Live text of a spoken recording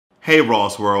Hey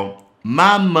Ross World,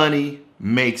 my money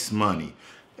makes money.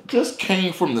 Just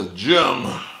came from the gym.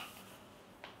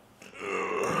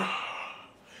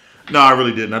 No, I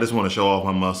really didn't. I just want to show off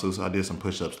my muscles. I did some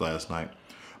push-ups last night.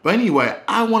 But anyway,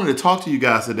 I wanted to talk to you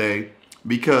guys today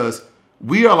because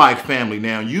we are like family.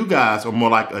 Now, you guys are more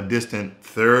like a distant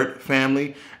third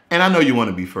family. And I know you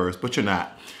want to be first, but you're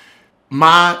not.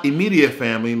 My immediate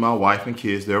family, my wife and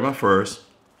kids, they're my first.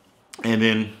 And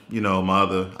then, my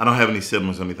other, I don't have any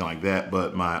siblings or anything like that,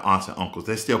 but my aunts and uncles,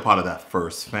 they're still part of that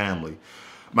first family.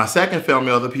 My second family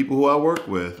are the people who I work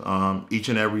with each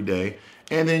and every day.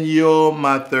 And then you're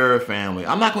my third family.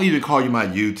 I'm not going to even call you my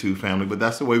YouTube family, but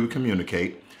that's the way we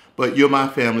communicate. But you're my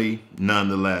family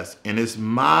nonetheless. And it's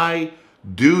my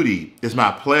duty, it's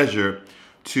my pleasure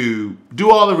to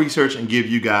do all the research and give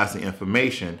you guys the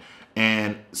information.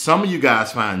 And some of you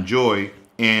guys find joy,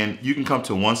 and you can come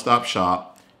to One Stop Shop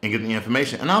and get the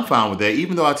information. And I'm fine with that.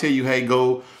 Even though I tell you, hey,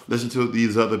 go listen to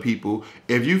these other people.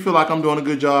 If you feel like I'm doing a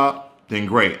good job, then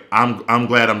great. I'm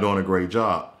glad I'm doing a great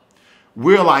job.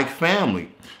 We're like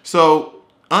family. So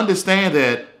understand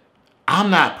that I'm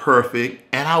not perfect,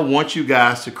 and I want you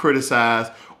guys to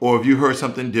criticize, or if you heard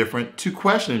something different, to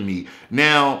question me.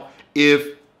 Now,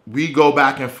 if we go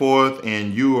back and forth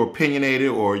and you're opinionated,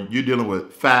 or you're dealing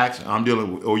with facts,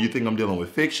 or you think I'm dealing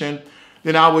with fiction,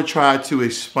 then I would try to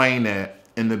explain that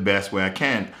in the best way I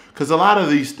can. Because a lot of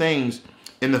these things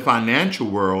in the financial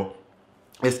world,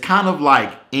 it's kind of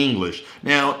like English.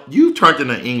 Now, you turned in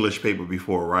an English paper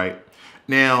before, right?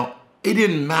 Now, it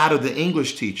didn't matter the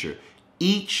English teacher.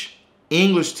 Each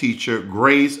English teacher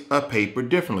grades a paper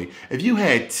differently. If you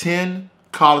had 10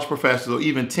 college professors or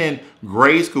even 10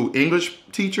 grade school English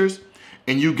teachers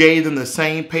and you gave them the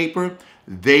same paper,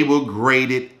 they will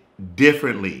grade it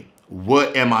differently.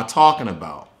 What am I talking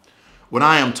about? What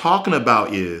I am talking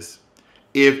about is,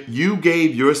 if you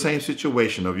gave your same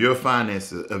situation of your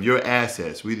finances, of your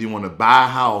assets, whether you want to buy a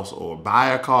house or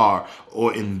buy a car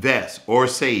or invest or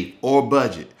save or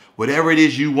budget, whatever it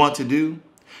is you want to do,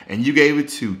 and you gave it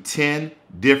to 10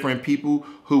 different people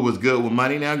who was good with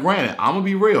money. Now, granted, I'm going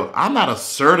to be real. I'm not a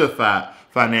certified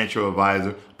financial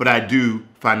advisor, but I do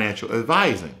financial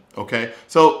advising. Okay.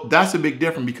 So that's a big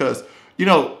difference because,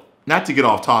 not to get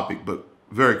off topic, but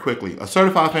very quickly, a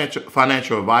certified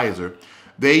financial advisor,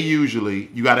 they usually,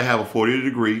 you got to have a 40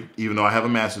 degree, even though I have a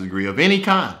master's degree of any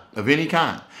kind.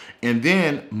 And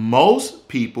then most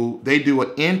people, they do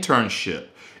an internship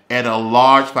at a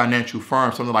large financial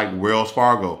firm, something like Wells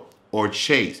Fargo or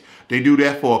Chase. They do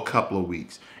that for a couple of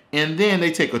weeks. And then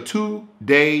they take a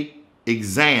 2-day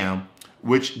exam,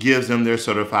 which gives them their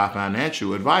certified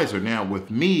financial advisor. Now with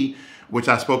me, which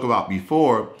I spoke about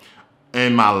before,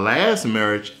 in my last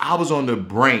marriage, I was on the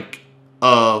brink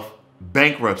of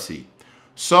bankruptcy.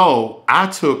 So I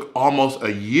took almost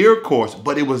a year course,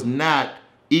 but it was not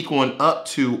equaling up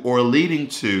to or leading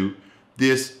to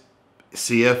this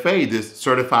CFA, this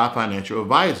Certified Financial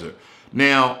Advisor.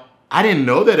 Now, I didn't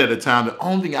know that at the time. The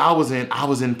only thing I was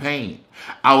in pain.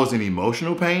 I was in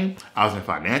emotional pain. I was in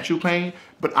financial pain.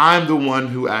 But I'm the one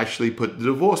who actually put the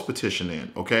divorce petition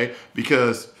in, okay?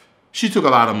 Because she took a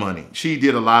lot of money. She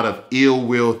did a lot of ill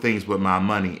will things with my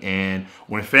money. And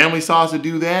when family starts to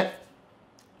do that,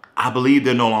 I believe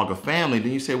they're no longer family.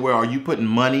 Then you say, well, are you putting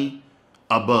money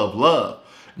above love?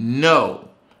 No,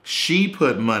 she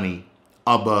put money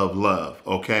above love,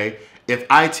 okay? If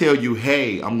I tell you,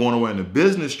 hey, I'm going away on a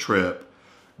business trip,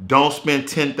 don't spend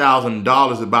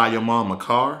 $10,000 to buy your mom a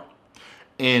car.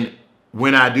 And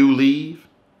when I do leave,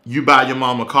 you buy your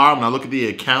mom a car. When I look at the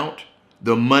account,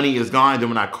 the money is gone. Then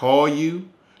when I call you,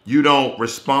 you don't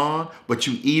respond, but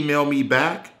you email me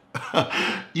back.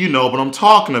 You know what I'm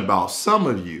talking about, some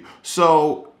of you.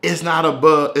 So it's not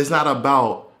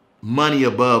about money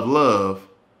above love.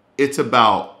 It's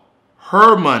about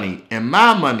her money, and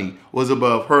my money was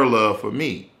above her love for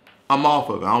me. I'm off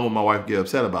of it. I don't want my wife to get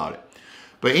upset about it.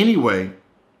 But anyway,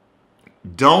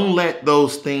 don't let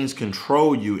those things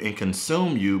control you and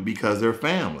consume you because they're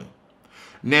family.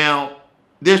 Now,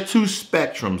 there's two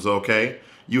spectrums, okay?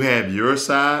 You have your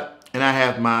side and I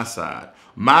have my side.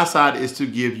 My side is to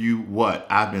give you what?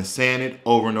 I've been saying it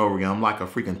over and over again. I'm like a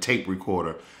freaking tape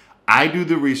recorder. I do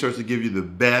the research to give you the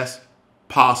best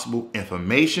possible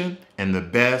information and the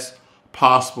best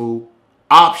possible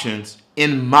options,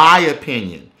 in my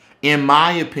opinion. In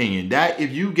my opinion, that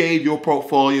if you gave your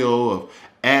portfolio of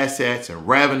assets and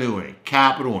revenue and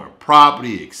capital and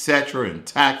property, etc., and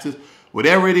taxes,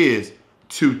 whatever it is,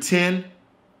 to 10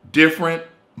 different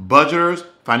budgeters,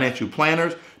 financial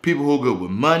planners, people who are good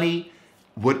with money,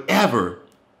 whatever,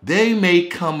 they may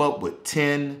come up with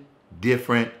 10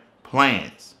 different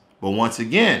plans. But once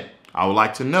again, I would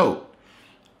like to note,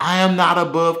 I am not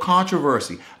above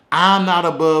controversy. I'm not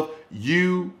above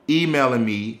you emailing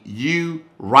me, you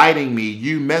writing me,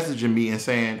 you messaging me and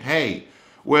saying, hey,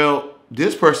 well,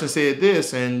 this person said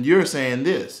this and you're saying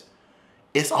this.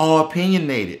 It's all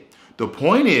opinionated. The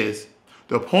point is,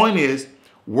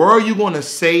 where are you going to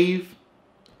save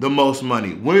the most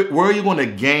money? Where are you going to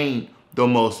gain the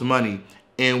most money?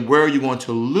 And where are you going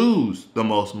to lose the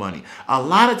most money? A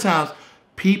lot of times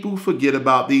people forget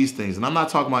about these things. And I'm not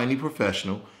talking about any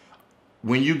professional.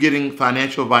 When you're getting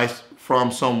financial advice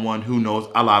from someone who knows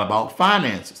a lot about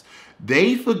finances,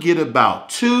 they forget about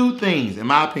two things, in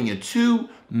my opinion, two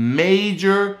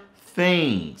major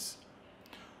things.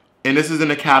 And this is in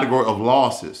the category of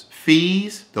losses.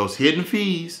 Fees, those hidden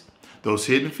fees,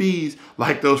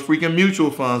 like those freaking mutual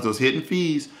funds, those hidden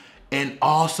fees, and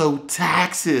also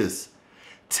taxes.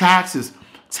 Taxes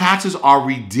are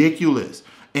ridiculous.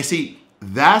 And see,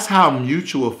 that's how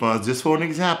mutual funds, just for an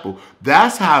example,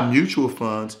 that's how mutual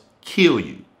funds kill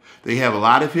you. They have a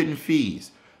lot of hidden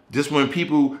fees. Just when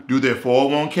people do their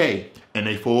 401k and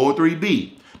their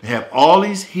 403b, they have all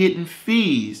these hidden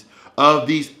fees of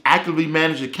these actively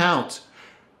managed accounts,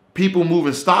 people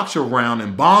moving stocks around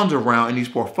and bonds around in these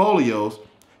portfolios,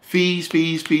 fees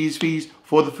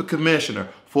for the commissioner,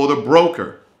 for the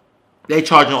broker. They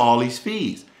charging all these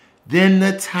fees. Then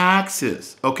the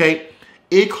taxes, okay?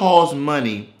 It costs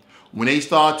money when they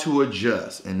start to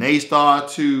adjust and they start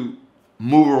to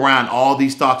move around all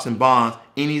these stocks and bonds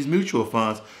in these mutual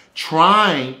funds,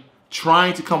 trying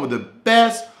to come with the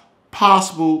best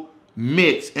possible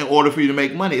mix in order for you to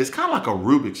make money. It's kind of like a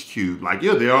Rubik's Cube. Like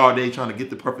you're there all day trying to get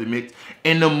the perfect mix.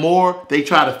 And the more they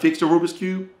try to fix the Rubik's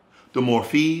Cube, the more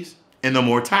fees and the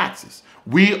more taxes.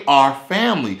 We are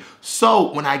family.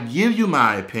 So when I give you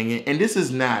my opinion, and this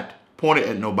is not pointed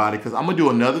at nobody because I'm going to do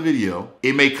another video.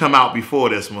 It may come out before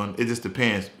this one. It just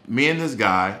depends. Me and this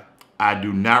guy, I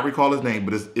do not recall his name,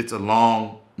 but it's a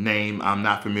long name. I'm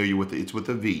not familiar with it. It's with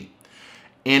a V.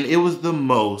 And it was the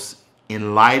most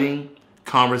enlightening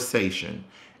conversation.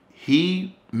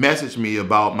 He messaged me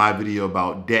about my video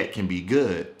about debt can be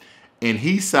good. And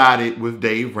he sided with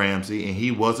Dave Ramsey, and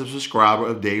he was a subscriber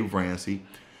of Dave Ramsey,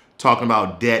 talking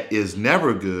about debt is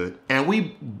never good. And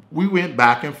we went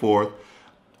back and forth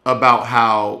about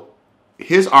how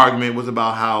his argument was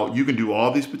about how you can do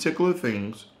all these particular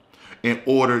things in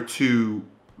order to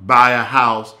buy a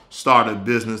house, start a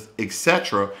business,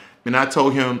 etc. And I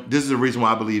told him this is the reason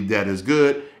why I believe debt is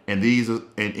good. And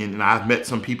and I've met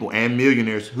some people and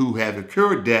millionaires who have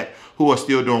incurred debt, who are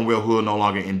still doing well, who are no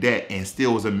longer in debt, and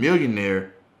still was a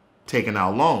millionaire taking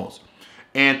out loans.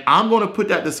 And I'm going to put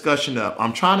that discussion up.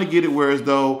 I'm trying to get it where as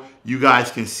though you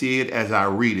guys can see it as I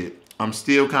read it. I'm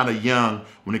still kind of young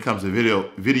when it comes to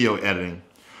video editing.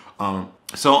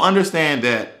 So understand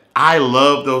that I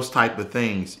love those type of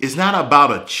things. It's not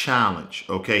about a challenge,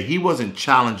 okay? He wasn't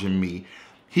challenging me.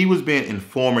 He was being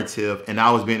informative, and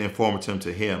I was being informative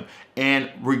to him. And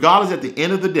regardless, at the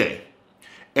end of the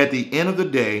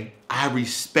day, I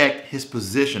respect his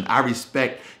position. I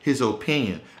respect his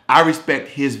opinion. I respect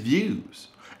his views.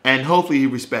 And hopefully he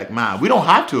respects mine. We don't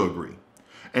have to agree.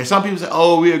 And some people say,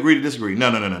 oh, we agree to disagree.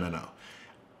 No.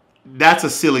 That's a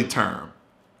silly term.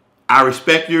 I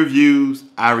respect your views.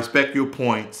 I respect your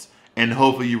points. And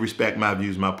hopefully you respect my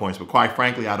views, my points. But quite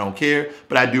frankly, I don't care.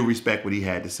 But I do respect what he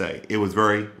had to say. It was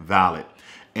very valid.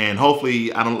 And hopefully,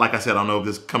 like I said, I don't know if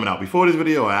this is coming out before this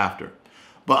video or after.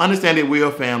 But understand that we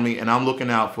are family, and I'm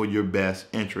looking out for your best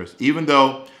interest. Even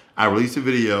though I released a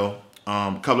video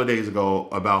a couple of days ago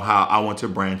about how I want to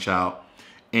branch out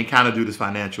and kind of do this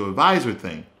financial advisor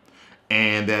thing.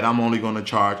 And that I'm only going to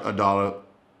charge $1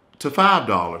 to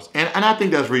 $5. And I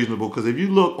think that's reasonable, because if you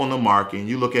look on the market and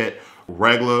you look at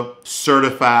regular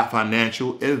certified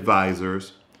financial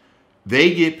advisors,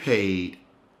 they get paid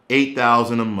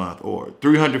 $8,000 a month or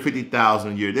 $350,000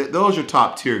 a year. Those are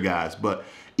top tier guys, but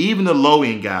even the low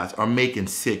end guys are making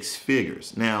six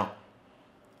figures. Now,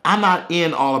 I'm not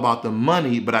in all about the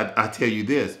money, but I tell you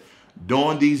this,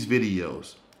 doing these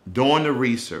videos, doing the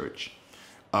research,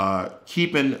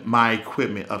 keeping my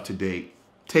equipment up to date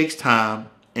takes time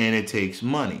and it takes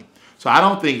money. So I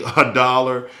don't think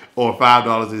 $1 or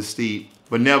 $5 is steep,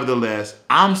 but nevertheless,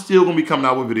 I'm still going to be coming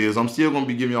out with videos. I'm still going to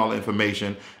be giving you all the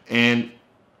information, and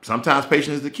sometimes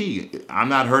patience is the key. I'm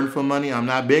not hurting for money. I'm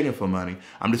not begging for money.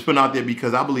 I'm just putting out there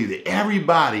because I believe that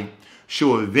everybody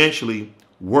should eventually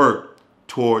work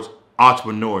towards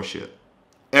entrepreneurship.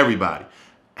 Everybody.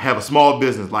 Have a small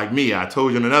business like me. I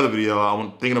told you in another video,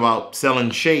 I'm thinking about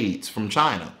selling shades from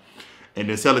China and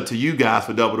then sell it to you guys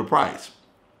for double the price.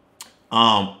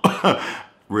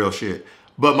 Real shit.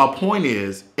 But my point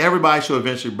is, everybody should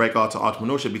eventually break out to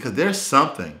entrepreneurship, because there's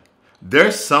something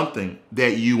There's something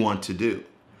that you want to do.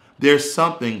 There's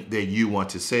something that you want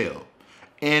to sell.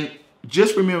 And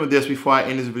just remember this before I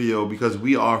end this video, because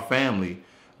we are family,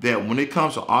 that when it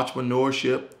comes to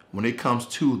entrepreneurship, when it comes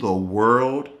to the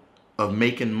world of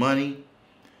making money,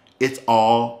 it's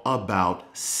all about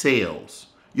sales.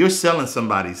 You're selling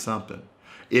somebody something.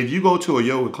 If you go to a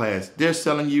yoga class, they're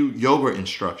selling you yoga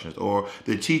instructions, or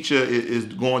the teacher is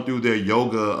going through their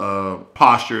yoga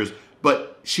postures,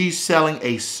 but she's selling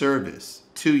a service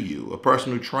to you, a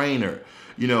personal trainer.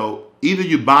 You know, either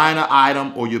you're buying an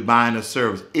item or you're buying a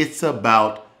service. It's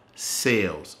about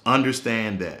sales.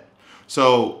 Understand that.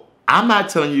 So I'm not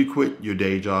telling you to quit your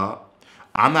day job.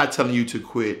 I'm not telling you to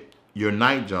quit your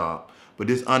night job, but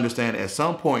just understand at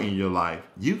some point in your life,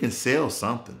 you can sell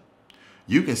something.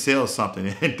 You can sell something,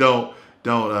 and don't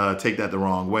take that the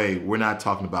wrong way. We're not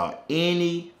talking about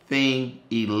anything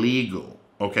illegal,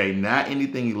 okay? Not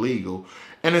anything illegal.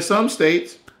 And in some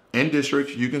states and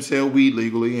districts, you can sell weed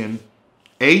legally. In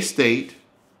a state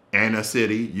and a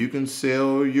city, you can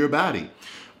sell your body.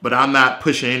 But I'm not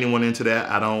pushing anyone into that.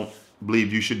 I don't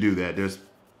believe you should do that. There's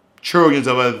trillions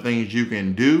of other things you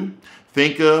can do,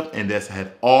 think of, and that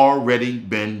had already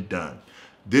been done.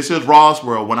 This is Ross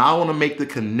World. When I want to make the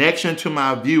connection to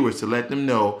my viewers to let them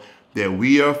know that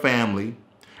we are family,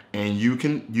 and you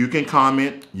can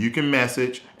comment, you can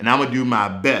message, and I'm gonna do my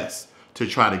best to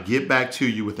try to get back to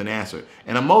you with an answer.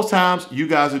 And most times, you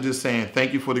guys are just saying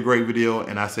thank you for the great video,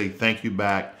 and I say thank you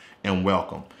back and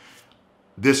welcome.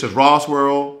 This is Ross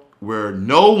World, where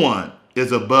no one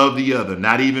is above the other,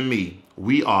 not even me.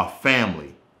 We are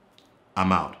family.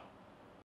 I'm out.